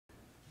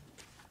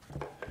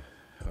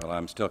Well,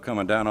 I'm still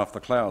coming down off the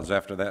clouds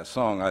after that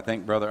song. I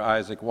think Brother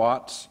Isaac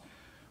Watts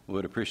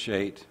would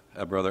appreciate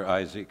Brother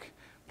Isaac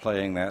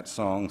playing that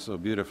song so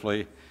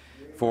beautifully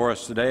for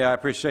us today. I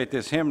appreciate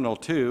this hymnal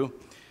too.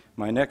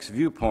 My next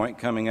viewpoint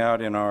coming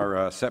out in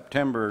our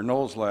September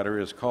Knowles letter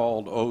is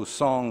called, "Oh,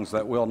 Songs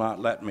That Will Not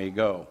Let Me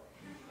Go."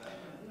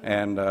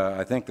 And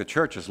I think the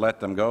church has let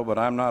them go, but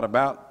I'm not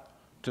about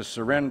to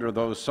surrender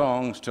those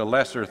songs to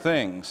lesser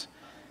things.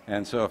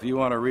 And so if you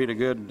want to read a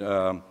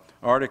good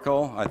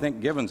article, I think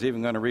Gibbon's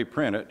even going to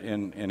reprint it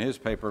in his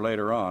paper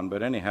later on.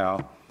 But anyhow,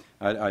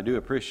 I do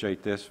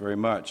appreciate this very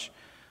much.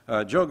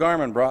 Joe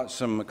Garman brought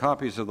some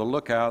copies of the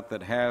Lookout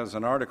that has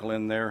an article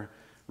in there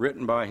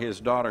written by his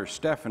daughter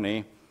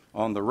Stephanie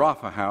on the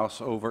Rafa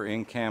House over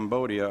in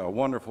Cambodia, a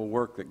wonderful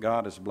work that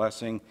God is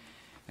blessing.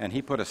 And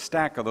he put a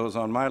stack of those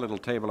on my little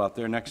table out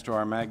there next to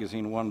our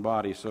magazine, One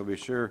Body, so be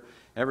sure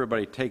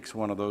everybody takes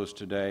one of those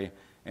today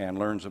and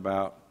learns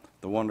about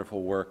the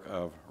wonderful work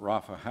of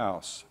Rafa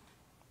House.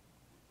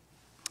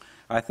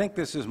 I think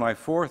this is my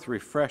fourth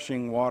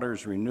Refreshing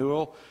Waters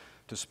Renewal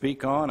to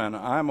speak on, and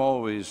I'm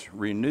always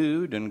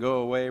renewed and go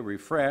away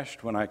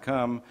refreshed when I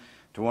come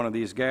to one of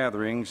these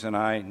gatherings, and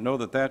I know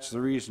that that's the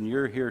reason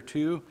you're here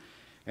too.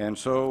 And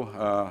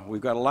so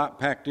we've got a lot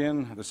packed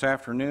in this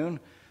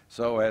afternoon.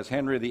 So as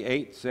Henry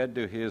VIII said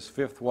to his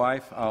fifth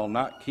wife, "I'll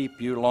not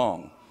keep you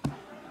long."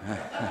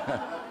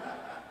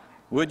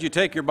 Would you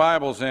take your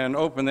Bibles and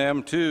open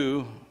them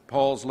to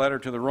Paul's letter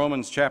to the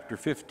Romans, chapter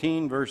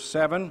 15, verse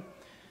 7.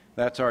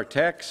 That's our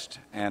text,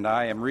 and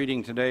I am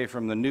reading today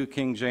from the New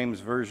King James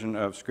Version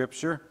of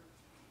Scripture,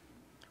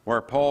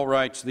 where Paul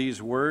writes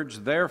these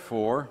words,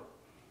 "Therefore,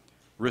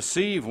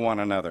 receive one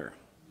another,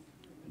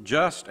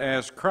 just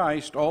as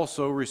Christ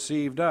also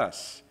received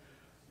us,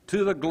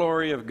 to the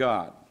glory of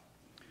God."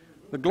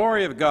 The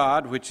glory of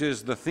God, which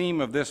is the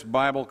theme of this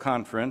Bible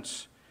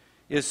conference,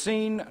 is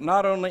seen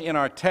not only in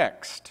our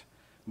text,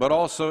 but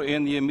also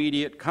in the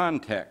immediate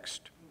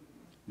context.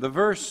 The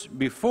verse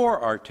before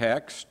our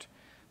text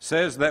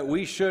says that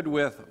we should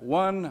with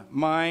one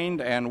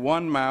mind and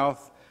one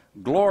mouth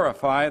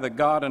glorify the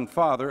God and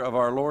Father of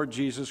our Lord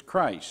Jesus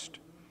Christ.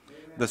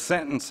 The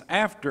sentence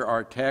after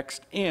our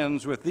text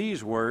ends with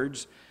these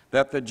words,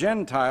 that the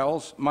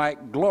Gentiles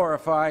might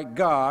glorify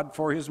God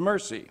for his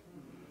mercy.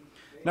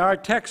 Now our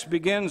text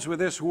begins with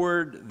this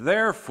word,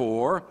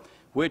 therefore,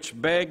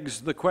 which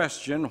begs the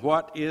question,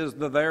 what is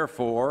the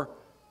therefore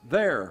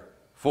there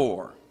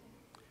for?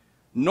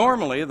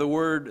 Normally, the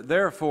word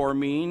therefore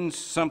means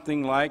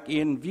something like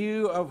in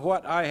view of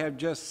what I have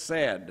just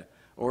said,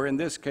 or in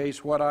this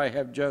case, what I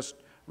have just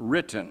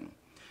written.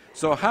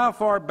 So how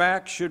far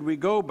back should we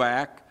go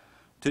back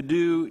to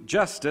do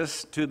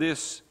justice to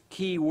this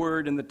key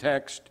word in the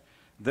text,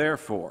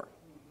 therefore?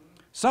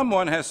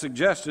 Someone has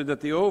suggested that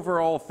the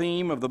overall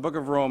theme of the book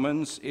of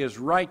Romans is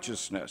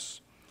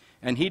righteousness,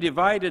 and he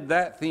divided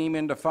that theme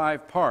into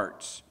 5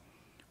 parts.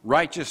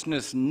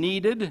 Righteousness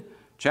needed,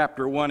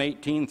 chapter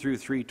 1:18 through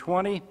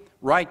 3:20,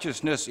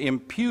 righteousness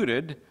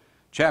imputed,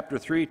 chapter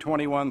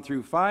 3:21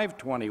 through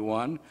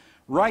 5:21,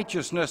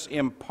 righteousness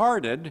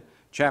imparted,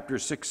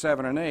 chapters 6,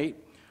 7, and 8,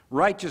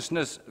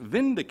 righteousness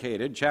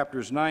vindicated,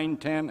 chapters 9,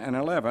 10, and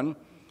 11,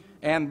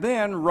 and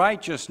then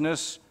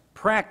righteousness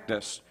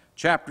practiced,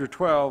 chapter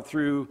 12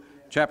 through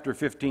chapter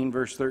 15,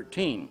 verse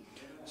 13.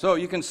 So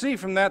you can see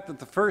from that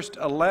the first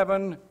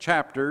 11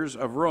 chapters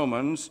of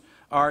Romans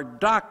are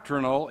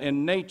doctrinal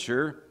in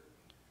nature,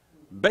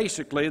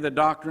 basically the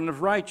doctrine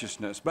of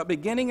righteousness. But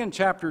beginning in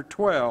chapter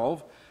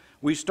 12,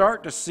 we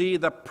start to see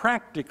the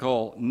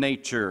practical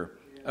nature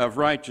of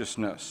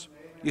righteousness.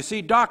 You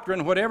see,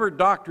 doctrine, whatever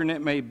doctrine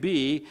it may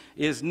be,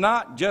 is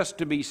not just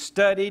to be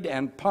studied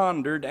and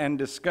pondered and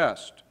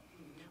discussed.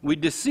 We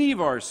deceive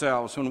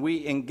ourselves when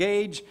we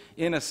engage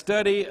in a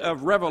study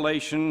of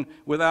revelation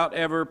without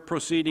ever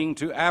proceeding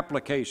to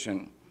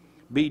application.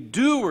 Be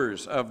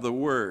doers of the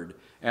word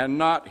and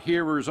not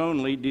hearers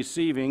only,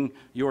 deceiving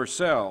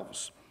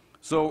yourselves.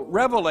 So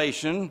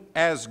revelation,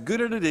 as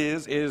good as it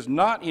is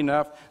not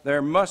enough.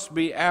 There must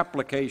be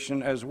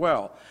application as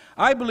well.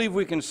 I believe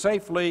we can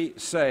safely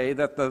say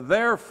that the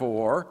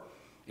therefore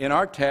in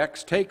our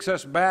text takes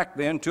us back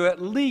then to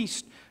at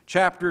least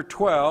chapter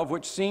 12,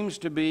 which seems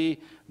to be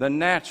the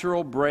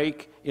natural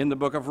break in the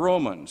book of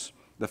Romans.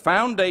 The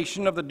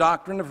foundation of the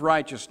doctrine of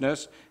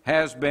righteousness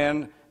has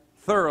been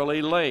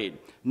thoroughly laid.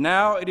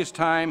 Now it is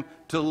time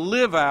to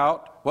live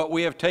out what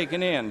we have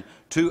taken in,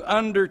 to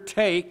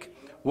undertake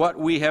what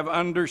we have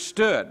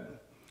understood.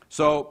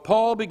 So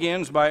Paul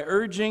begins by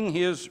urging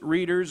his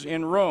readers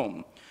in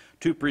Rome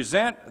to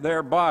present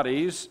their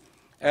bodies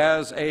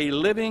as a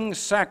living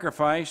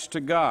sacrifice to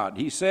God.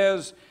 He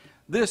says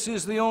this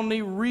is the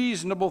only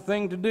reasonable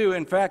thing to do.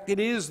 In fact, it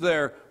is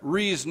their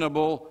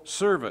reasonable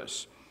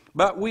service.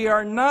 But we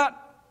are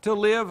not to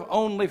live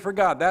only for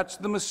God. That's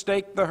the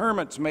mistake the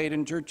hermits made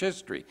in church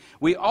history.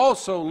 We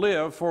also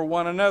live for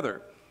one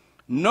another.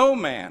 No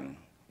man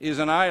is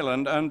an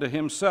island unto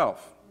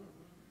himself.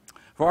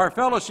 For our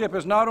fellowship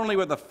is not only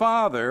with the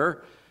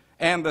Father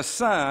and the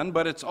Son,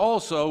 but it's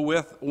also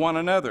with one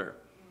another.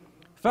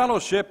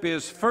 Fellowship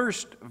is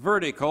first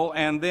vertical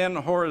and then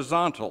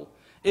horizontal.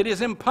 It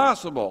is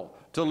impossible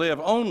to live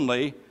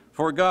only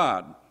for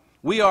God.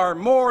 We are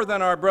more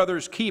than our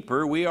brother's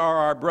keeper. We are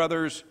our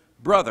brother's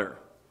brother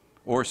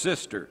or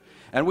sister.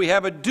 And we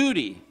have a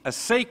duty, a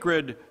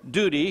sacred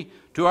duty,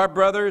 to our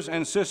brothers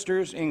and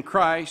sisters in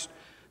Christ,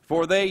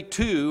 for they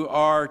too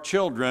are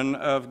children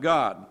of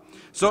God.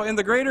 So in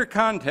the greater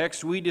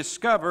context, we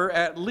discover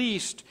at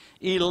least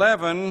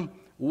 11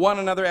 one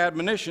another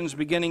admonitions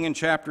beginning in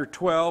chapter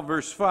 12,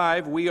 verse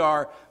 5. We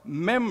are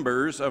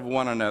members of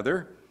one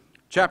another.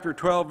 Chapter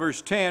 12,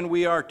 verse 10,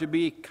 we are to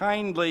be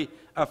kindly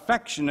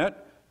affectionate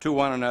to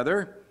one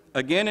another.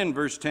 Again in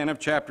verse 10 of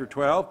chapter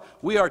 12,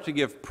 we are to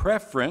give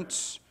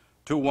preference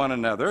to one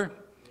another.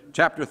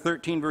 Chapter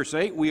 13, verse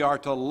 8, we are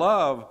to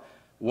love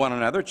one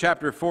another.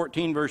 Chapter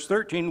 14, verse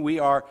 13,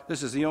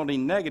 this is the only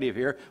negative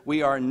here,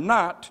 we are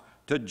not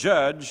to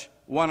judge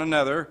one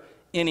another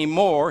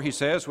anymore, he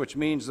says, which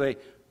means they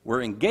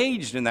were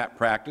engaged in that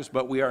practice,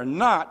 but we are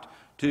not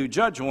to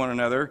judge one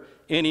another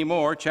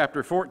anymore.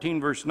 Chapter 14,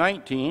 verse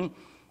 19,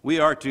 we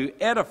are to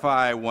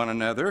edify one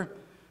another.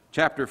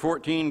 Chapter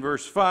 14,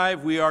 verse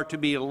 5, we are to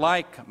be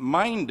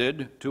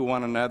like-minded to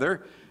one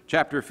another.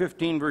 Chapter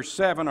 15, verse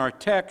 7, our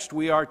text,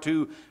 we are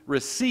to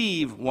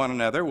receive one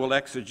another. We'll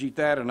exegete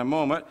that in a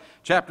moment.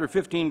 Chapter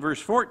 15, verse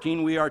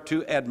 14, we are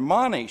to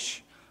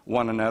admonish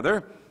one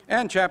another.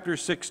 And chapter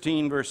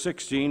 16, verse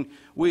 16,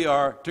 we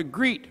are to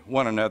greet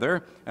one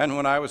another. And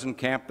when I was in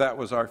camp, that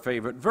was our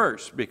favorite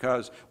verse,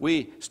 because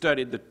we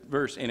studied the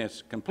verse in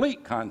its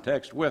complete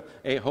context with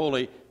a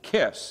holy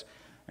kiss.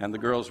 And the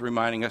girls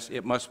reminding us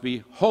it must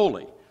be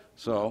holy.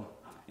 So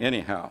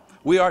anyhow,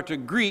 we are to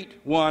greet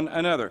one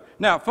another.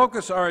 Now,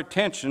 focus our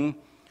attention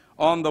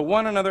on the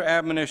one another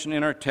admonition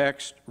in our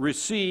text,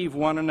 receive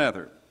one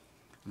another.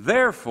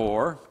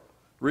 Therefore,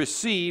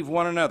 receive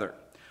one another.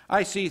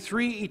 I see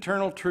three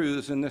eternal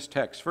truths in this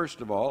text. First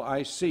of all,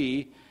 I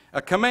see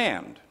a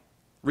command,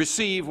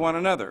 receive one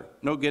another,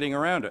 no getting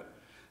around it.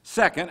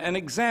 Second, an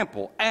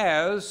example,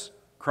 as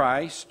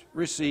Christ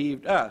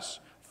received us.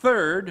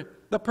 Third,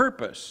 the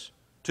purpose,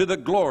 to the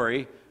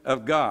glory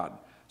of God.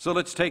 So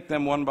let's take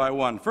them one by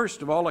one.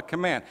 First of all, a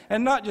command,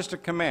 and not just a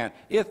command,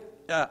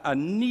 a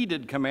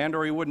needed command,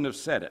 or he wouldn't have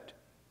said it.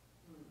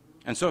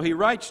 And so he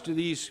writes to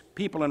these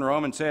people in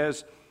Rome and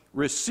says,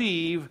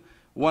 receive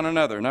one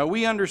another. Now,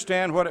 we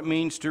understand what it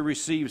means to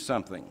receive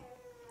something.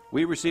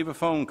 We receive a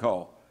phone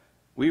call.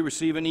 We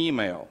receive an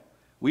email.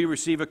 We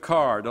receive a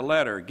card, a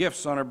letter,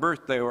 gifts on a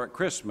birthday or at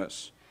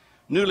Christmas.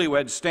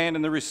 Newlyweds stand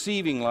in the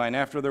receiving line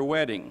after their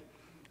wedding.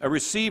 A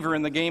receiver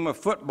in the game of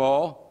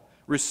football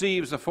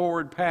receives a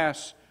forward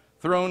pass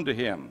thrown to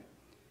him.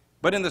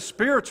 But in the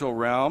spiritual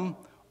realm,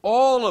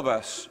 all of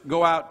us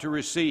go out to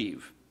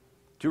receive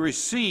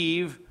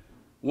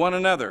one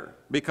another,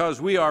 because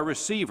we are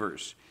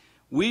receivers.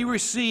 We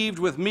received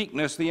with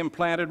meekness the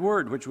implanted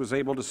word, which was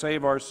able to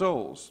save our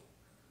souls.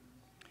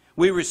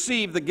 We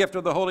received the gift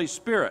of the Holy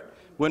Spirit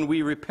when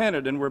we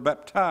repented and were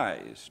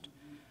baptized.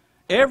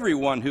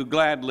 Everyone who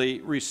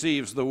gladly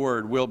receives the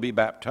word will be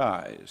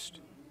baptized.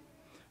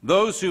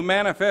 Those who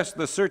manifest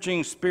the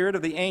searching spirit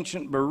of the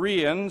ancient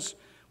Bereans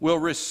will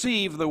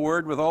receive the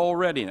word with all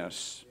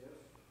readiness.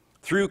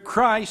 Through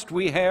Christ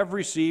we have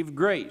received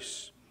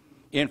grace.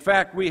 In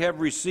fact, we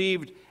have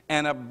received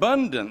an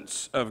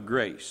abundance of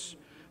grace.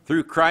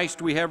 Through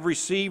Christ we have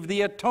received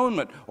the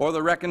atonement, or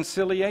the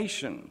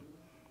reconciliation.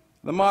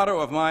 The motto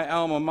of my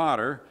alma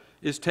mater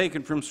is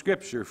taken from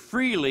Scripture.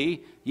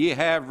 Freely ye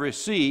have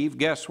received,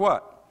 guess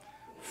what?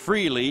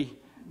 Freely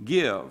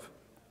give.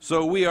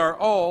 So we are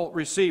all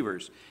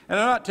receivers. And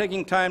I'm not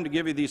taking time to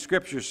give you these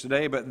scriptures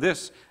today, but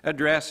this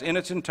address in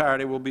its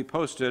entirety will be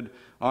posted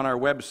on our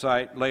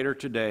website later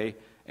today,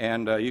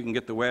 and you can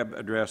get the web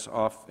address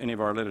off any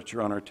of our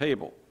literature on our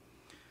table.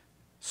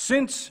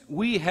 Since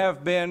we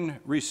have been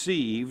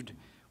received,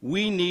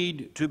 we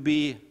need to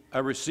be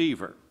a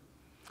receiver.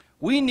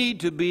 We need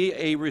to be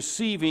a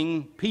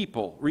receiving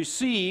people.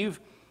 Receive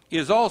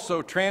is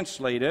also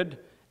translated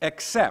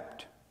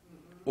accept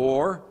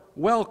or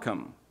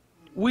welcome.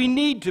 We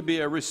need to be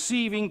a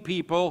receiving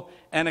people,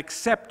 an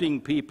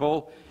accepting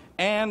people,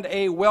 and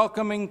a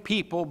welcoming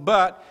people.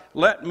 But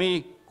let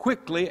me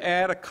quickly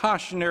add a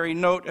cautionary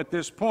note at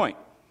this point.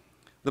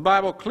 The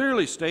Bible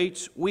clearly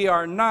states we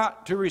are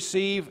not to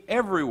receive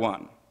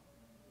everyone.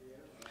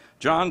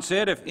 John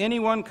said, if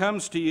anyone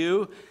comes to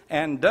you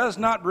and does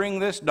not bring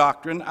this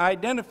doctrine,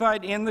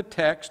 identified in the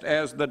text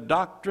as the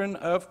doctrine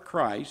of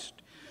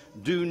Christ,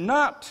 do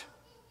not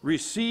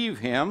receive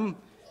him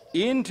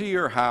into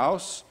your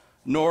house,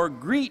 nor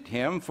greet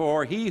him,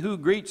 for he who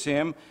greets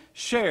him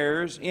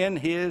shares in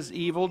his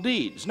evil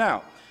deeds.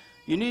 Now,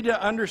 you need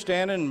to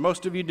understand, and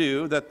most of you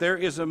do, that there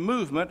is a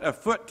movement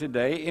afoot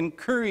today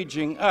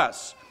encouraging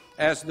us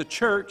as the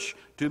church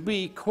to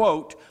be,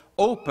 quote,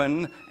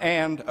 open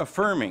and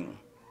affirming.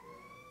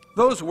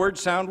 Those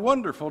words sound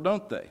wonderful,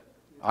 don't they?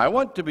 I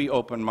want to be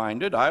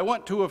open-minded. I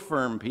want to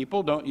affirm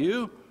people, don't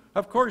you?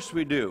 Of course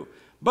we do.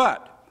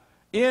 But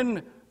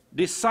in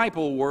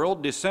Disciple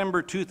World,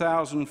 December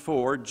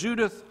 2004,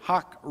 Judith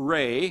Hock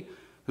Ray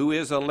who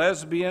is a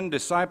lesbian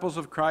Disciples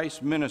of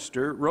Christ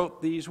minister,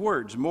 wrote these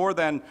words. More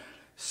than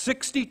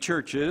 60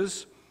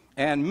 churches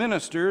and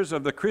ministers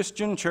of the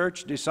Christian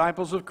Church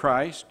Disciples of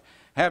Christ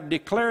have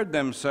declared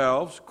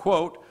themselves,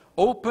 quote,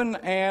 open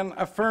and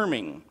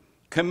affirming,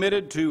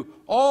 committed to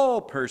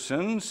all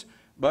persons,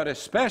 but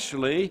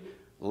especially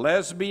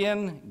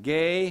lesbian,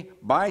 gay,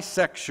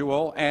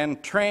 bisexual,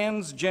 and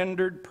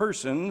transgendered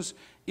persons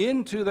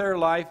into their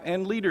life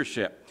and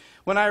leadership.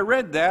 When I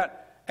read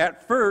that,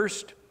 at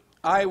first,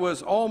 I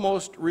was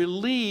almost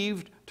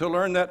relieved to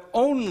learn that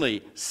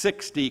only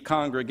 60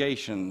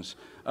 congregations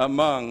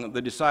among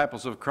the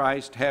disciples of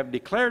Christ have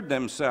declared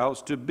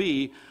themselves to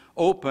be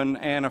open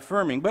and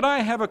affirming. But I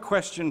have a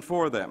question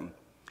for them.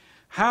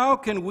 How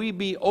can we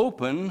be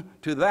open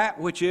to that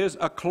which is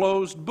a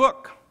closed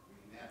book?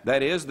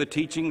 That is, the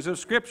teachings of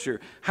Scripture.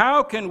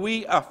 How can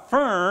we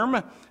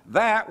affirm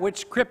that which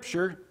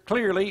Scripture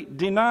clearly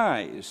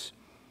denies?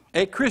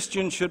 A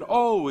Christian should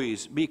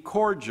always be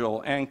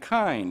cordial and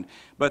kind,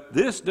 but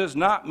this does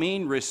not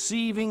mean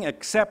receiving,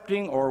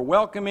 accepting, or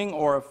welcoming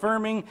or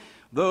affirming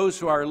those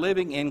who are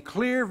living in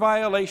clear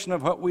violation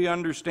of what we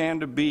understand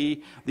to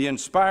be the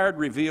inspired,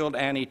 revealed,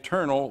 and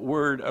eternal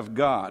Word of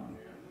God.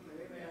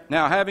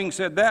 Now, having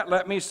said that,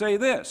 let me say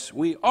this.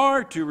 We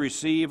are to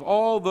receive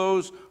all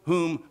those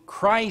whom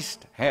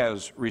Christ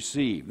has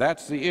received.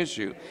 That's the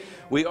issue.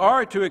 We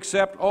are to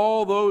accept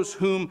all those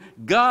whom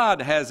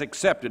God has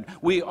accepted.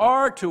 We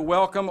are to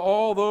welcome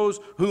all those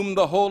whom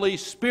the Holy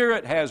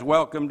Spirit has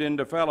welcomed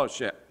into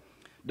fellowship.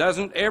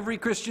 Doesn't every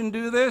Christian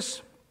do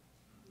this?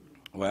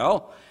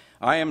 Well,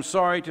 I am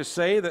sorry to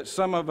say that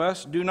some of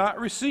us do not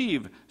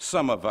receive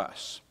some of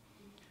us.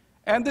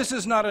 And this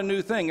is not a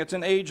new thing. It's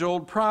an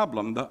age-old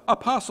problem. The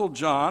Apostle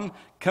John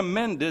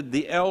commended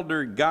the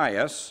elder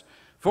Gaius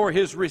for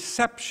his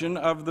reception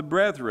of the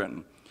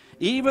brethren,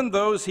 even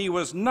those he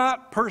was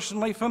not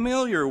personally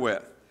familiar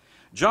with.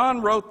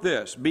 John wrote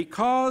this,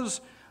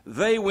 because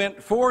they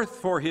went forth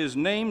for his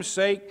name's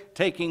sake,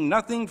 taking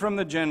nothing from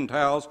the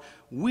Gentiles,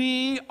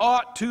 we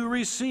ought to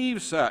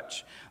receive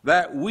such,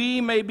 that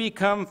we may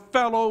become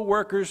fellow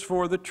workers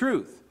for the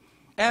truth.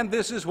 And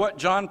this is what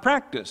John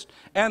practiced,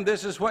 and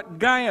this is what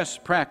Gaius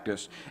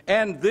practiced,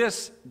 and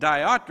this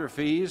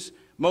Diotrephes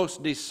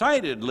most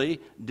decidedly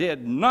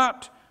did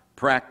not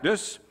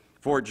practice.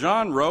 For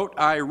John wrote,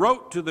 I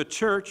wrote to the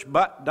church,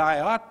 but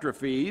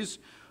Diotrephes,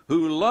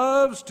 who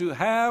loves to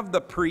have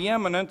the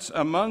preeminence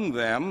among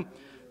them,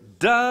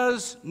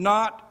 does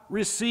not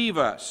receive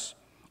us.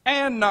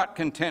 And not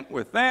content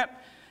with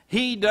that,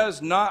 he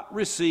does not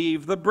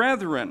receive the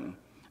brethren,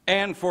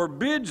 and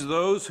forbids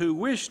those who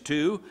wish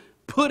to,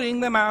 putting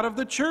them out of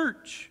the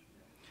church.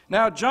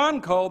 Now, John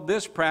called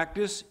this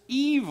practice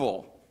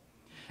evil.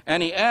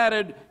 And he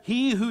added,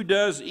 he who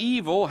does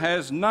evil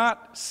has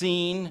not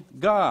seen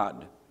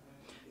God.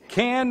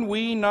 Can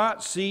we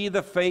not see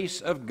the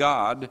face of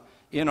God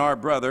in our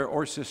brother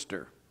or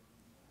sister?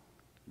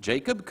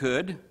 Jacob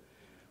could.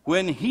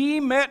 When he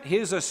met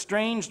his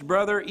estranged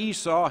brother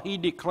Esau, he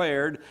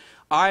declared,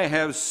 I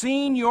have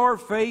seen your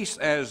face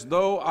as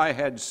though I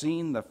had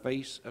seen the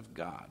face of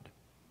God.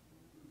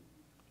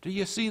 Do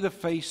you see the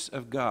face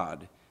of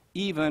God,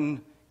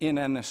 even in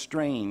an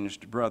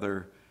estranged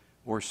brother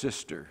or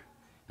sister?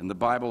 And the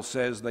Bible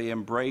says they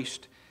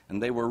embraced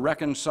and they were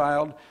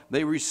reconciled.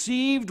 They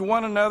received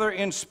one another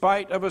in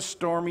spite of a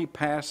stormy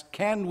past.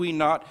 Can we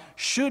not,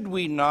 should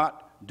we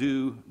not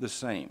do the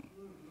same?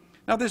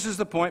 Now, this is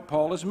the point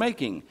Paul is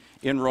making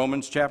in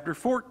Romans chapter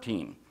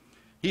 14.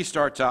 He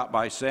starts out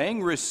by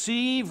saying,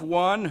 receive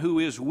one who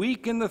is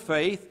weak in the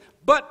faith,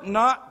 but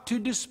not to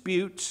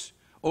disputes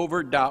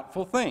over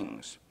doubtful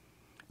things.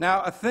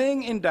 Now, a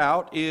thing in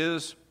doubt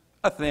is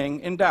a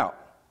thing in doubt.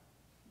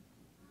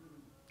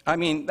 I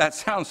mean, that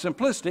sounds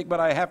simplistic,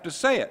 but I have to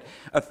say it.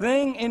 A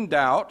thing in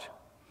doubt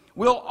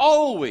will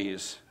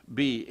always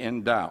be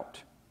in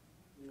doubt.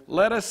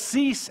 Let us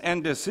cease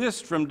and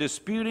desist from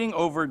disputing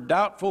over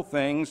doubtful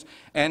things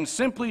and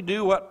simply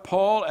do what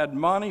Paul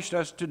admonished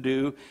us to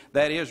do,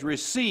 that is,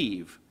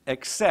 receive,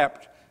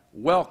 accept,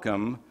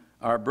 welcome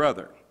our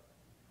brother.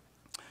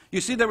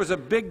 You see, there was a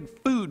big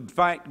food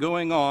fight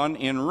going on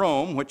in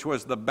Rome, which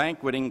was the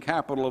banqueting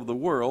capital of the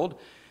world,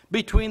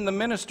 between the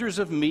ministers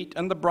of meat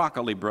and the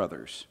broccoli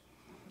brothers.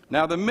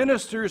 Now, the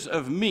ministers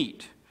of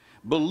meat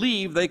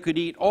believed they could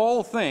eat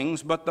all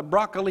things, but the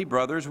broccoli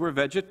brothers were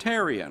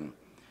vegetarian.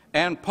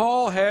 And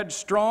Paul had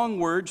strong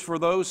words for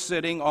those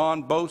sitting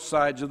on both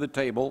sides of the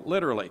table,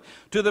 literally.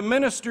 To the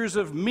ministers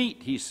of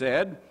meat, he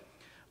said,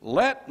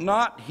 let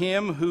not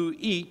him who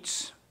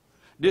eats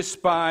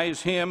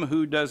despise him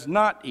who does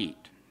not eat.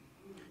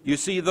 You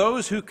see,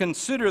 those who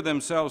consider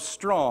themselves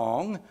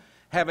strong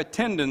have a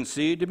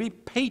tendency to be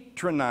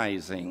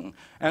patronizing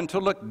and to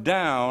look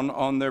down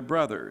on their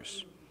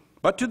brothers.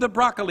 But to the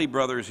broccoli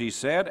brothers, he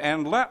said,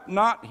 and let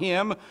not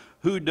him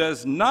who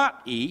does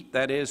not eat,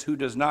 that is, who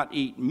does not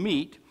eat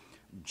meat,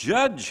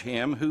 judge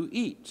him who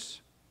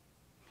eats.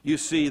 You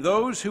see,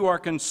 those who are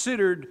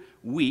considered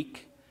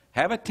weak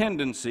have a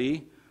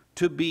tendency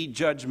to be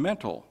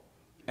judgmental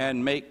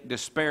and make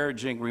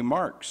disparaging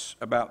remarks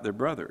about their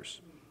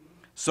brothers.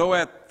 So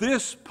at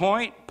this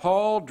point,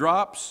 Paul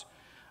drops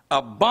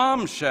a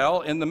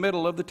bombshell in the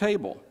middle of the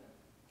table.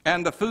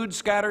 And the food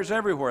scatters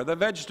everywhere. The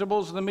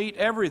vegetables, the meat,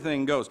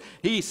 everything goes.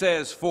 He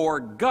says, for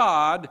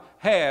God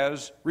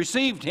has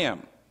received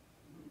him.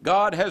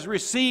 God has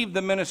received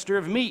the minister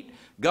of meat.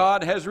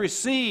 God has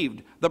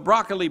received the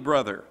broccoli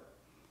brother.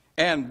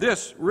 And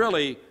this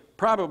really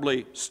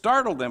probably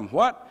startled them.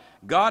 What?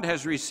 God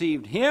has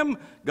received him.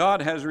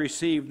 God has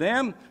received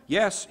them.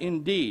 Yes,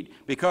 indeed.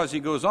 Because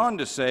he goes on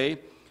to say,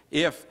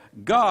 if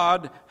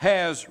God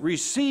has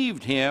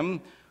received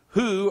him,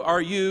 who are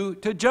you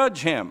to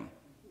judge him?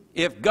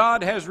 If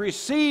God has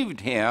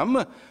received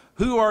him,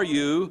 who are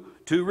you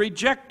to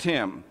reject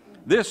him?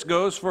 This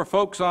goes for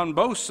folks on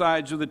both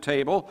sides of the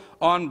table,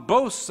 on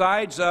both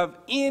sides of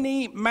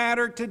any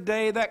matter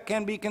today that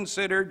can be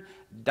considered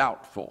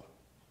doubtful.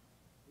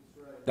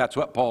 That's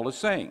what Paul is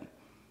saying.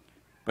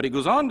 But he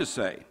goes on to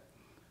say,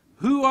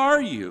 who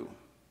are you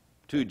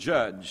to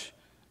judge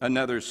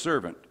another's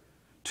servant?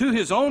 To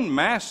his own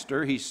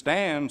master he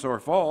stands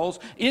or falls.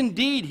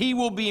 Indeed, he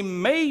will be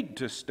made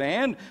to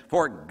stand,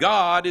 for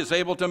God is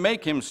able to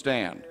make him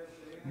stand.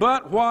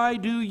 But why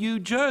do you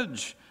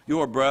judge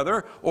your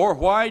brother, or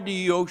why do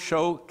you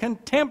show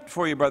contempt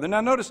for your brother?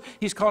 Now notice,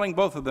 he's calling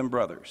both of them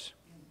brothers.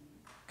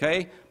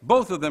 Okay?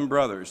 Both of them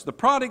brothers. The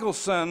prodigal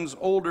son's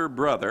older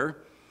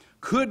brother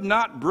could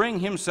not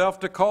bring himself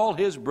to call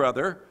his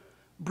brother,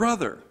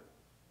 brother.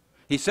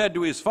 He said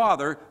to his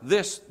father,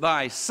 this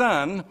thy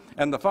son,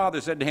 and the father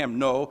said to him,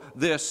 no,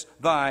 this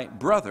thy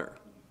brother.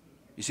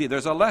 You see,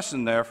 there's a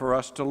lesson there for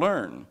us to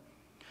learn.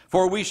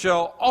 For we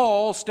shall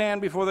all stand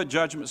before the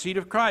judgment seat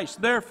of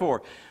Christ.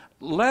 Therefore,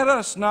 let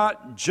us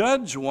not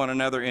judge one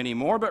another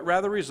anymore, but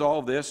rather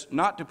resolve this,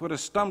 not to put a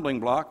stumbling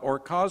block or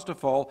cause to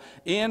fall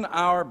in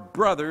our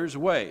brother's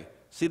way.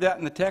 See that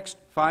in the text?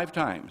 5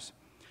 times.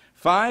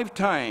 5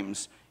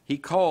 times he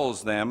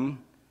calls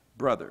them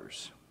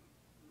brothers.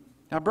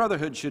 Now,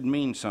 brotherhood should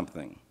mean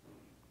something.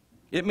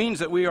 It means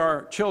that we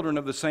are children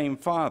of the same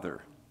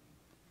Father.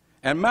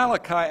 And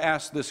Malachi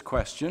asked this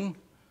question,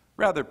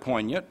 rather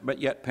poignant, but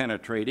yet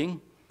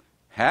penetrating.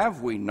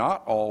 Have we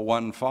not all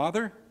one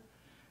Father?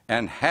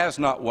 And has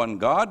not one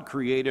God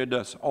created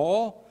us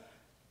all?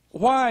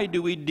 Why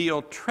do we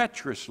deal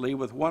treacherously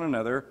with one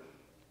another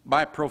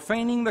by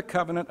profaning the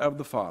covenant of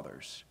the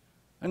fathers?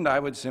 And I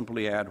would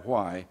simply add,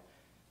 why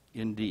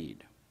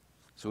indeed?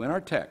 So in our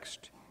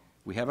text,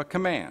 we have a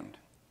command.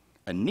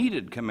 A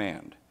needed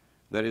command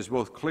that is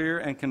both clear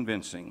and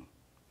convincing.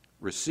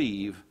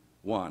 Receive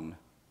one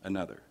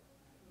another.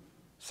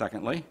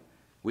 Secondly,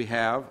 we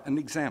have an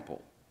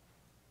example.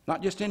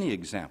 Not just any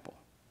example.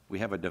 We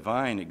have a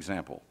divine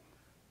example.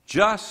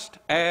 Just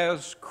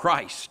as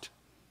Christ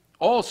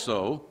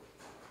also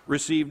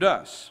received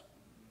us.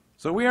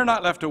 So we are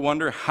not left to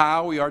wonder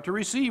how we are to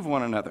receive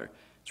one another.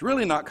 It's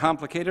really not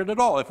complicated at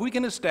all. If we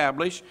can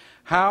establish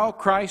how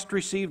Christ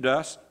received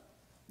us,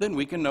 then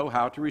we can know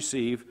how to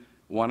receive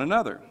one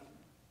another.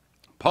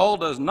 Paul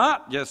does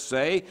not just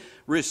say,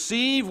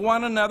 receive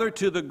one another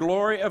to the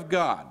glory of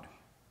God.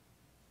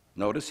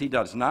 Notice he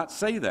does not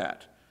say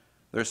that.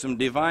 There's some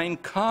divine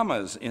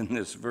commas in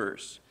this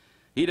verse.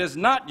 He does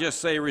not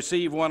just say,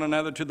 receive one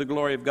another to the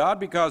glory of God,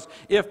 because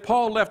if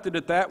Paul left it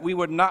at that, we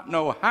would not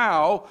know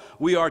how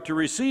we are to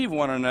receive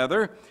one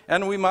another,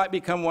 and we might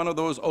become one of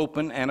those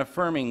open and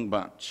affirming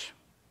bunch.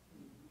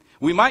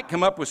 We might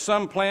come up with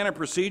some plan or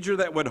procedure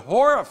that would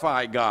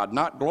horrify God,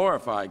 not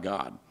glorify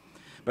God.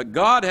 But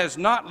God has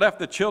not left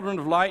the children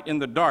of light in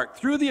the dark.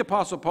 Through the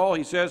Apostle Paul,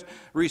 he says,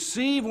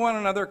 receive one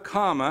another,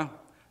 comma,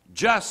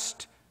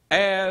 just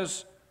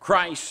as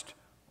Christ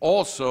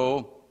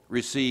also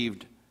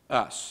received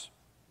us.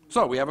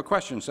 So we have a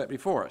question set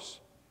before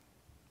us.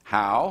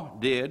 How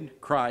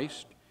did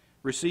Christ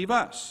receive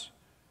us?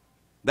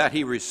 That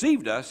he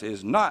received us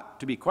is not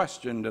to be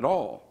questioned at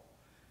all.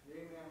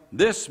 Amen.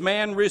 This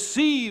man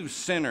receives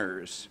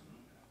sinners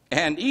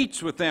and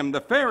eats with them. The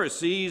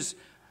Pharisees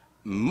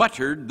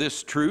muttered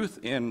this truth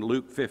in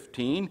Luke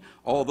 15.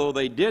 Although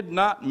they did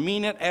not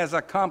mean it as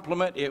a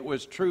compliment, it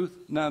was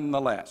truth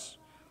nonetheless.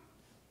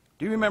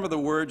 Do you remember the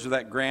words of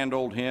that grand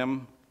old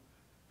hymn?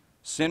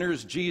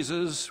 Sinners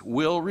Jesus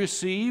will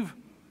receive.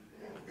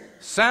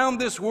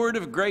 Sound this word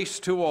of grace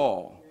to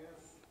all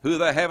who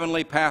the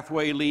heavenly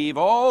pathway leave,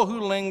 all who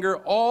linger,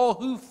 all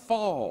who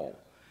fall.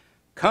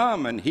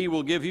 Come and he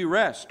will give you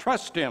rest.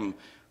 Trust him,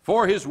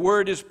 for his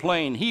word is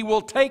plain. He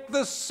will take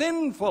the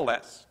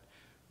sinfulest.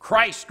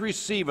 Christ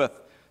receiveth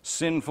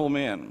sinful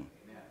men. Amen.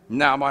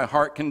 Now my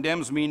heart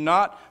condemns me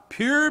not.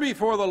 Pure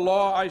before the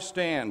law I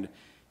stand.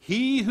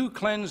 He who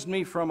cleansed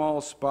me from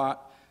all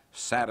spot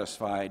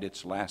satisfied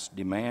its last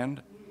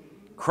demand.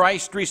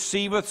 Christ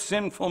receiveth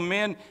sinful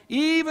men,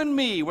 even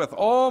me with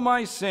all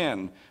my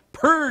sin.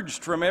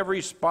 Purged from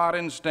every spot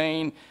and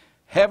stain,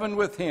 heaven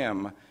with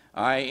him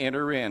I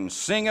enter in.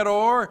 Sing it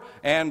o'er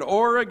and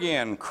o'er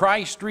again.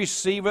 Christ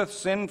receiveth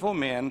sinful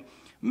men.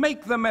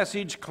 Make the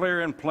message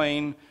clear and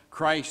plain.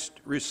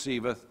 Christ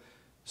receiveth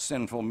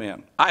sinful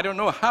men. I don't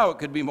know how it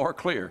could be more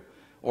clear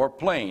or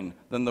plain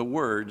than the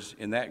words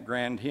in that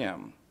grand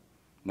hymn.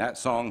 And that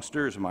song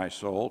stirs my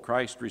soul.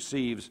 Christ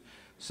receives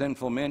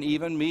sinful men,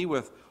 even me,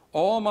 with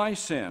all my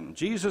sin.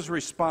 Jesus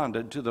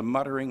responded to the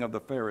muttering of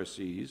the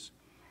Pharisees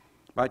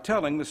by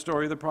telling the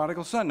story of the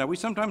prodigal son. Now, we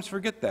sometimes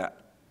forget that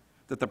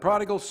the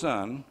prodigal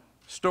son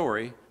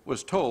story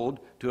was told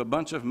to a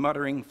bunch of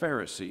muttering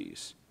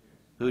Pharisees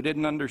who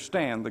didn't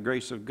understand the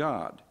grace of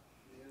God.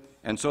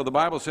 And so the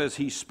Bible says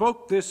he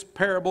spoke this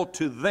parable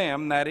to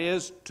them, that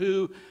is,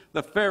 to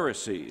the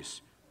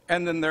Pharisees.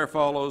 And then there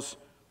follows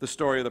the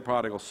story of the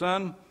prodigal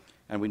son,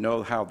 and we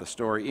know how the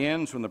story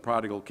ends. When the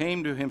prodigal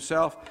came to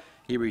himself,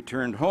 he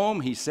returned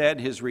home. He said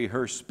his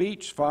rehearsed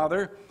speech,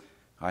 "Father,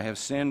 I have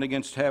sinned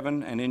against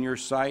heaven and in your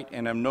sight,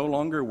 and am no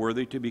longer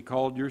worthy to be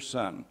called your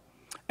son."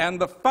 And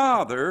the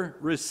father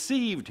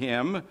received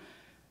him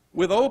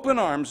with open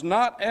arms,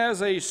 not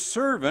as a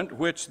servant,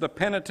 which the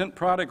penitent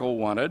prodigal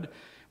wanted,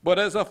 but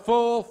as a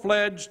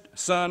full-fledged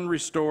son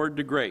restored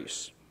to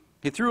grace.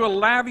 He threw a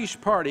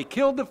lavish party,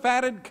 killed the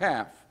fatted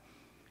calf.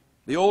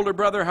 The older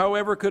brother,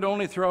 however, could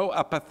only throw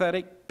a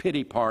pathetic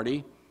pity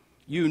party.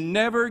 "You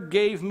never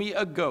gave me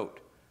a goat."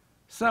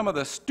 Some of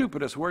the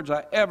stupidest words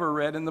I ever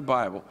read in the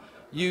Bible.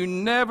 "You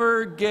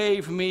never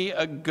gave me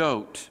a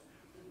goat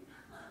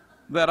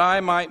that I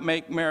might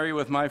make merry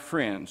with my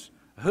friends."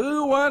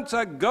 Who wants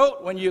a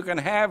goat when you can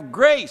have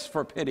grace,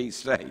 for pity's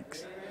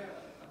sakes?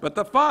 But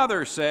the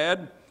father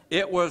said,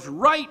 "It was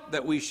right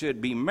that we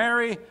should be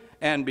merry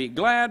and be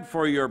glad,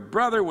 for your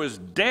brother was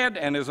dead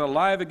and is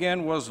alive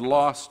again, was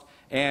lost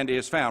and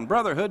is found."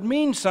 Brotherhood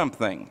means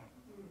something.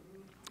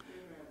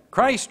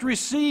 Christ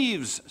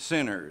receives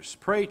sinners.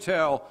 Pray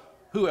tell,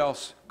 who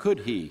else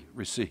could he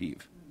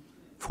receive?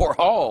 For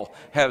all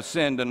have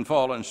sinned and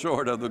fallen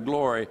short of the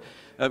glory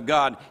of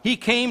God. He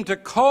came to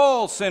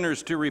call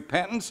sinners to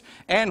repentance,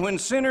 and when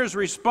sinners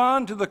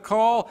respond to the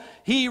call,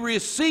 he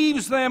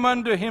receives them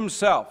unto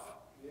himself.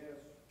 Yes.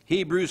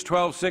 Hebrews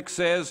 12:6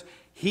 says,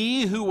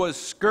 "He who was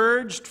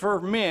scourged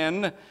for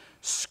men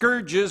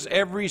scourges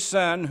every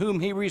son whom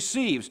he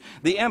receives."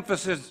 The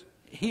emphasis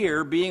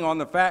here being on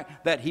the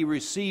fact that he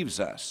receives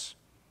us.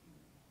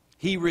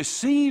 He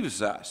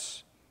receives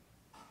us.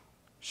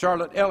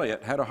 Charlotte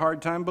Elliott had a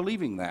hard time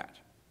believing that.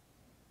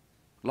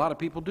 A lot of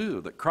people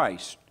do, that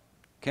Christ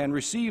can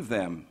receive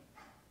them,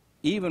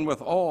 even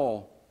with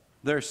all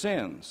their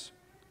sins.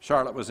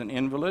 Charlotte was an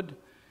invalid,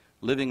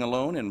 living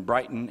alone in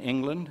Brighton,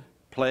 England,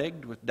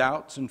 plagued with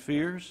doubts and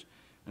fears,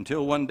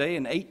 until one day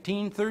in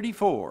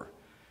 1834,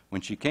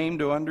 when she came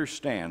to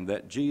understand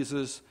that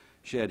Jesus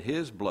shed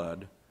his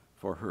blood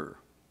for her.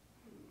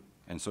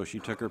 And so she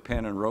took her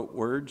pen and wrote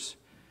words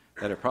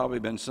that have probably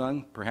been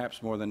sung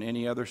perhaps more than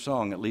any other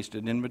song, at least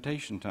at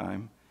invitation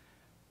time.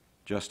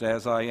 "Just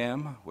as I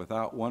am,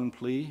 without one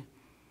plea,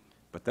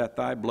 but that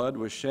thy blood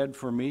was shed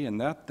for me,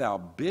 and that thou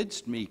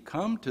bidst me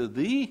come to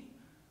thee.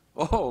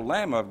 O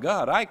Lamb of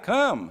God, I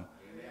come.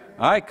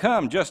 I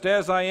come, just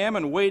as I am,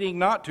 and waiting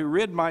not to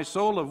rid my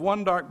soul of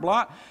one dark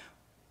blot.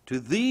 To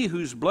thee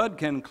whose blood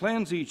can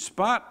cleanse each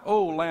spot,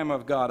 O Lamb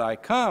of God, I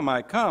come,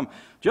 I come.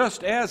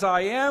 Just as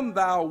I am,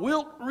 thou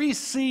wilt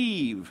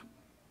receive.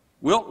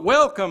 Wilt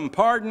welcome,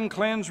 pardon,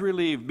 cleanse,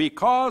 relieve.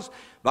 Because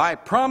thy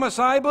promise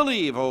I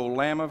believe, O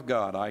Lamb of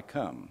God, I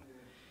come.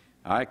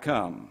 I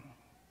come.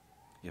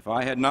 If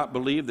I had not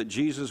believed that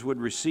Jesus would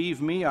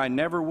receive me, I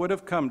never would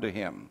have come to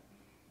him.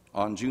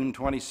 On June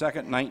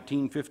 22nd,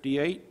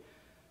 1958,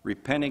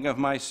 repenting of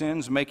my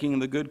sins, making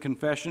the good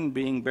confession,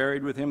 being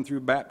buried with him through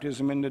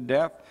baptism into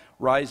death,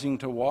 rising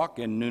to walk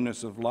in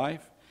newness of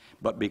life.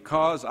 But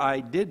because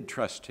I did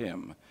trust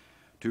him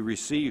to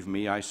receive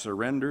me, I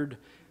surrendered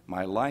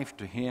my life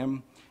to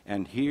him.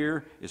 And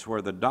here is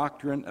where the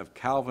doctrine of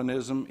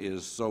Calvinism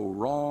is so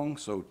wrong,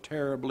 so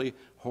terribly,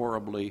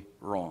 horribly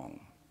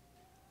wrong.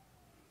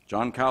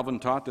 John Calvin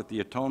taught that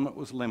the atonement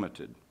was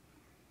limited,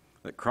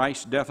 that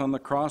Christ's death on the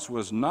cross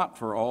was not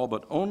for all,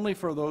 but only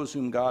for those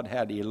whom God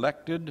had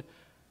elected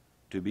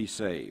to be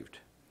saved.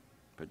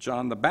 But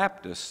John the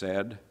Baptist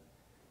said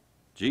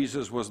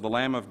Jesus was the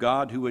Lamb of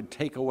God who would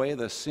take away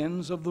the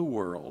sins of the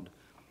world.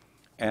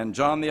 And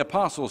John the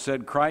Apostle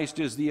said Christ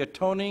is the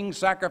atoning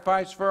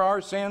sacrifice for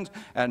our sins,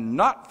 and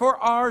not for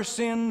our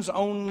sins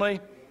only,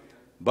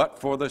 but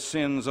for the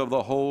sins of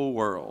the whole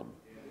world.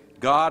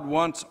 God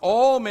wants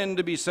all men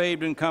to be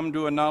saved and come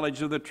to a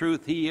knowledge of the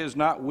truth. He is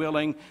not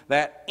willing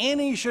that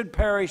any should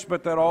perish,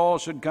 but that all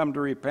should come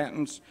to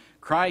repentance.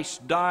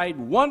 Christ died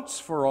once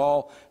for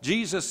all.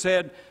 Jesus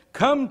said,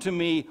 "Come to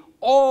me,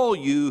 all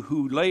you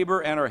who labor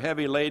and are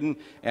heavy laden,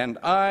 and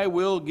I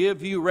will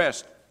give you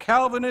rest."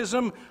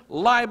 Calvinism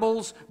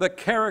libels the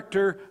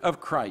character of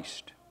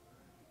Christ.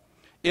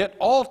 It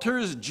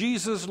alters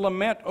Jesus'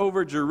 lament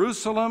over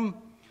Jerusalem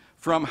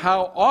from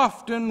 "how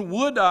often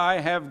would I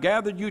have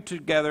gathered you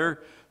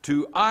together"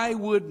 to "I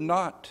would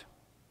not."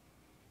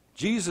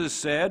 Jesus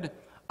said,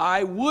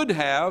 "I would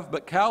have,"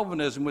 but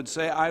Calvinism would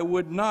say, "I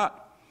would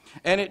not."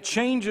 And it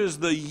changes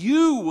the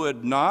 "you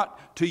would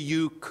not" to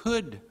 "you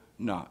could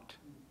not."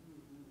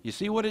 You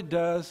see what it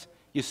does?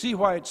 You see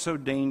why it's so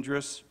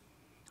dangerous?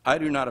 I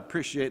do not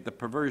appreciate the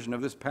perversion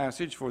of this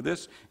passage, for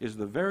this is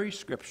the very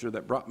scripture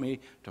that brought me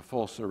to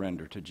full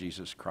surrender to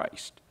Jesus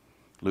Christ.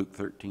 Luke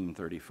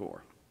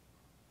 13:34.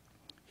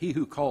 He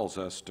who calls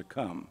us to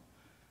come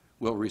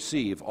will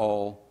receive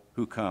all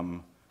who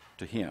come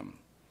to him.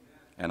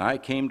 And I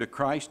came to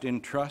Christ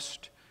in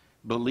trust,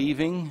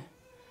 believing,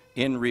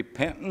 in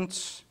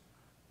repentance,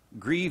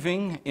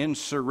 grieving, in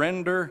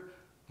surrender,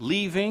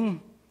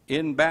 leaving,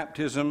 in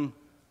baptism,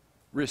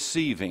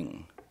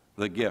 receiving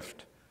the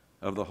gift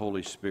of the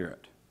Holy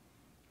Spirit.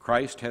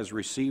 Christ has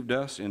received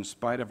us in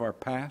spite of our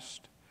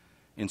past,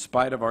 in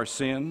spite of our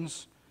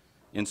sins,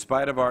 in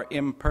spite of our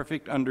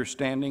imperfect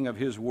understanding of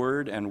his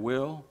word and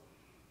will.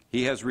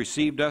 He has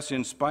received us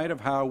in spite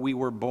of how we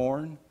were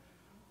born,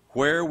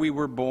 where we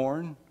were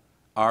born,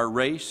 our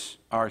race,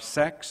 our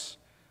sex,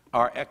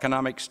 our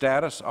economic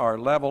status, our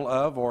level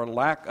of or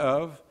lack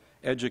of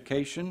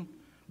education,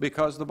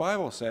 because the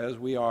Bible says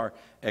we are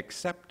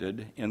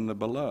accepted in the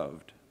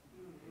beloved.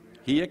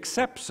 He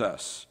accepts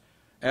us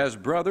as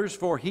brothers,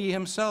 for he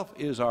himself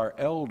is our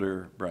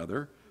elder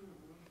brother.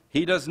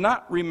 He does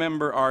not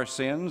remember our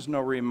sins,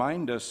 nor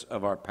remind us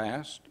of our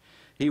past.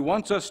 He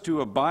wants us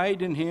to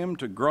abide in him,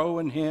 to grow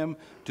in him,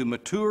 to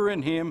mature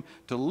in him,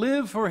 to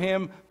live for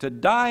him, to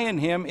die in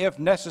him, if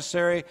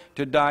necessary,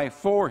 to die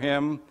for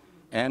him,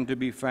 and to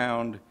be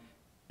found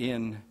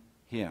in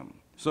him.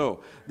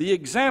 So, the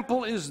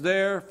example is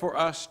there for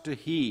us to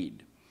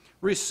heed.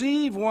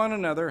 Receive one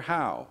another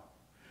how?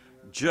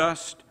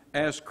 Just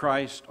as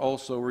Christ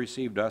also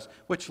received us,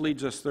 which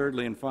leads us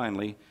thirdly and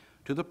finally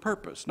to the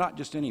purpose, not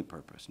just any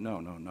purpose,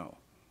 no.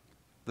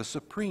 The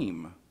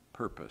supreme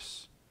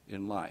purpose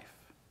in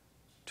life,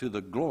 to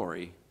the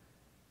glory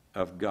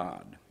of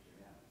God.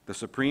 The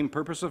supreme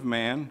purpose of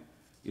man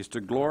is to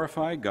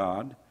glorify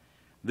God.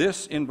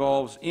 This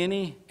involves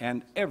any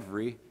and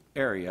every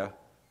area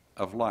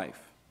of life.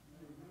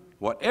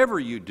 Whatever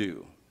you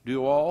do,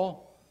 do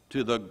all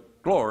to the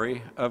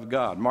glory of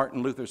God.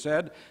 Martin Luther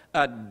said,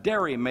 a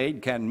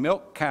dairymaid can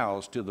milk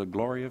cows to the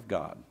glory of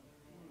God.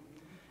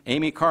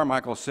 Amy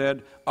Carmichael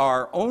said,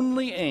 our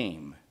only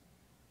aim,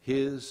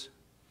 his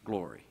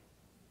glory.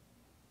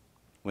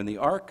 When the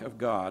ark of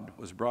God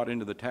was brought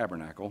into the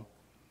tabernacle,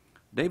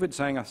 David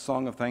sang a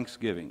song of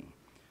thanksgiving.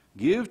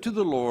 Give to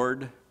the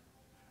Lord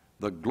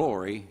the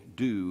glory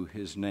due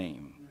his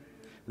name.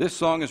 This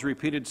song is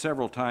repeated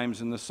several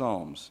times in the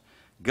Psalms.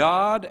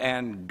 God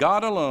and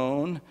God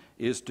alone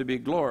is to be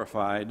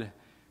glorified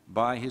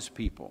by his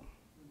people.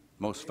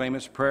 Most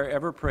famous prayer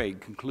ever prayed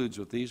concludes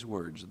with these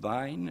words,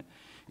 thine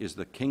is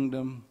the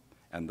kingdom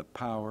and the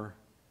power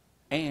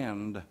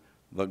and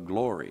the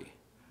glory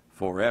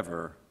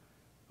forever.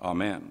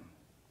 Amen.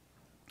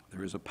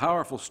 There is a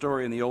powerful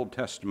story in the Old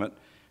Testament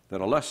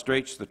that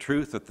illustrates the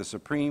truth that the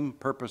supreme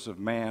purpose of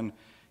man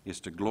is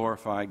to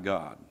glorify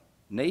God.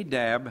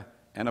 Nadab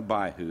and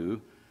Abihu,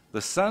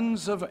 the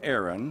sons of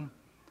Aaron,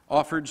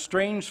 offered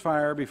strange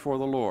fire before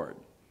the Lord.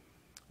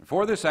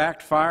 For this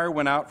act, fire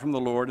went out from the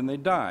Lord, and they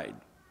died.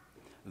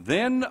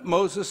 Then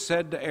Moses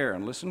said to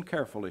Aaron, listen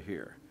carefully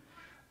here,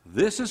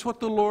 this is what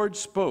the Lord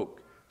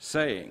spoke,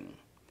 saying,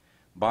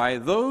 by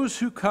those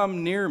who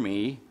come near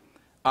me,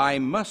 I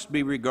must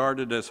be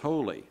regarded as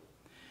holy,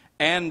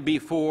 and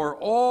before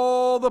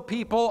all the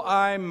people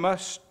I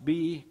must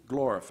be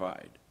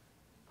glorified.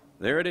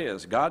 There it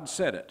is, God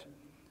said it.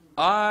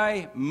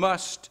 I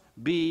must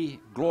be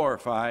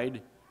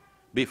glorified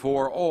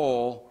before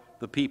all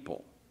the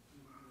people.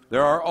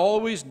 There are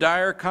always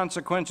dire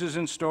consequences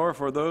in store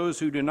for those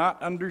who do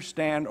not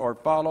understand or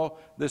follow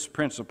this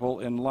principle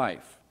in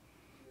life.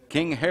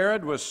 King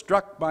Herod was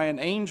struck by an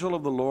angel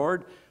of the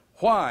Lord.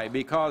 Why?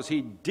 Because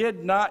he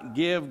did not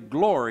give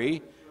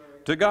glory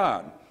to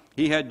God.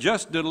 He had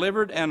just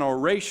delivered an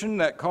oration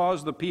that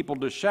caused the people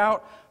to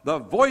shout, the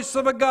voice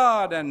of a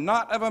God and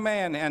not of a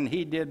man, and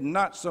he did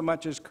not so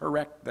much as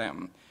correct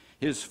them.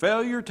 His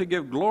failure to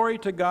give glory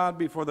to God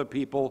before the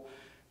people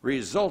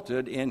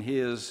resulted in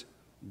his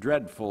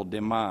dreadful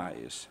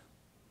demise.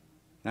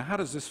 Now, how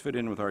does this fit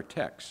in with our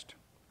text?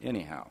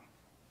 Anyhow,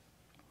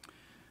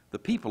 the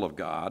people of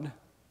God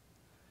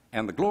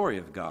and the glory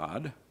of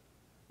God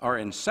are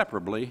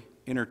inseparably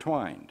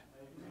intertwined.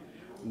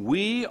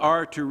 We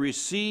are to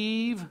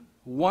receive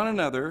one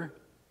another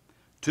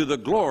to the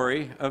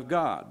glory of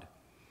God.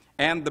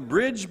 And the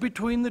bridge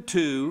between the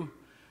two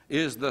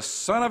is the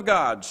Son of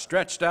God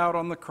stretched out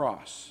on the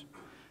cross.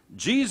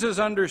 Jesus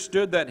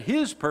understood that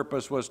his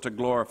purpose was to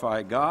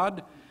glorify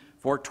God.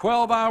 For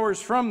 12 hours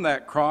from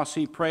that cross,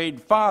 he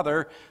prayed,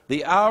 Father,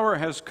 the hour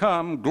has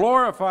come,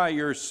 glorify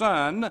your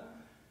Son,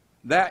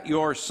 that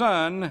your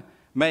Son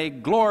may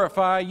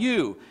glorify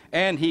you.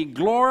 And he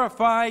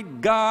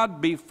glorified God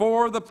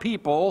before the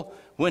people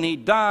when he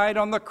died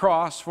on the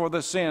cross for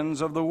the sins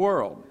of the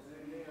world.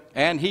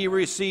 And he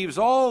receives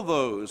all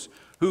those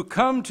who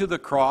come to the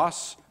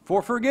cross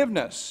for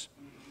forgiveness.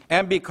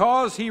 And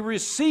because he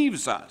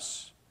receives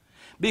us,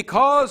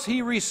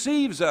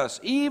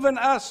 even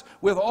us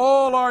with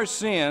all our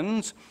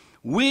sins,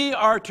 we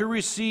are to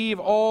receive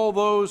all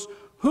those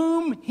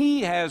whom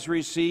he has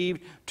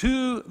received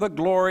to the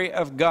glory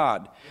of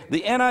God.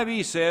 The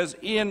NIV says,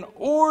 in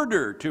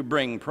order to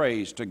bring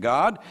praise to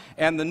God,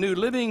 and the New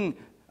Living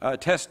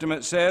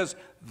Testament says,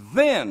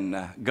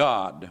 then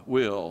God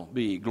will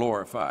be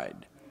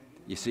glorified.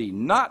 You see,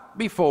 not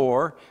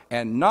before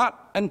and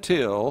not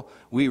until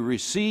we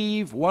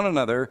receive one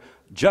another,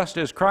 just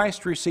as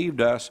Christ received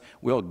us,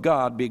 will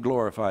God be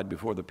glorified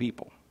before the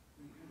people.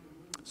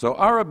 So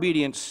our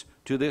obedience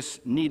to this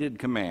needed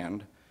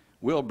command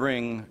will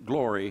bring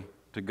glory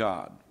to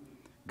God.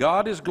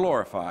 God is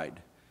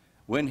glorified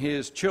when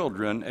his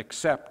children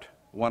accept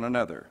one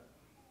another.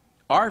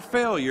 Our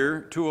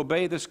failure to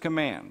obey this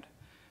command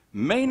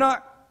may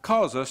not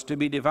cause us to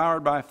be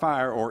devoured by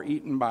fire or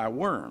eaten by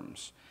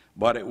worms,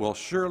 but it will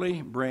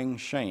surely bring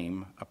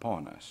shame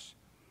upon us.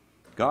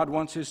 God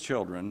wants his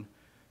children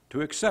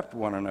to accept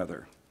one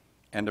another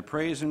and to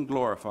praise and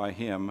glorify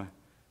him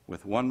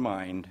with one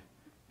mind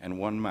and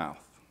one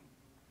mouth.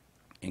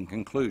 In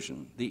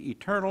conclusion, the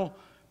eternal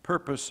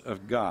purpose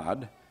of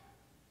God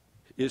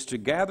is to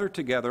gather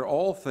together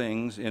all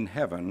things in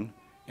heaven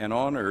and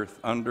on earth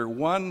under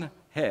one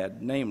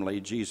head,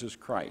 namely Jesus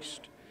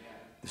Christ.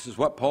 This is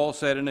what Paul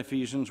said in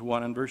Ephesians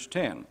 1 and verse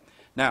 10.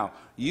 Now,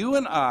 you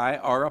and I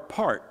are a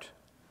part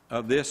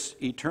of this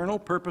eternal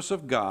purpose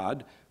of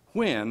God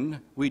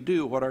when we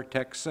do what our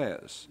text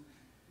says.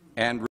 And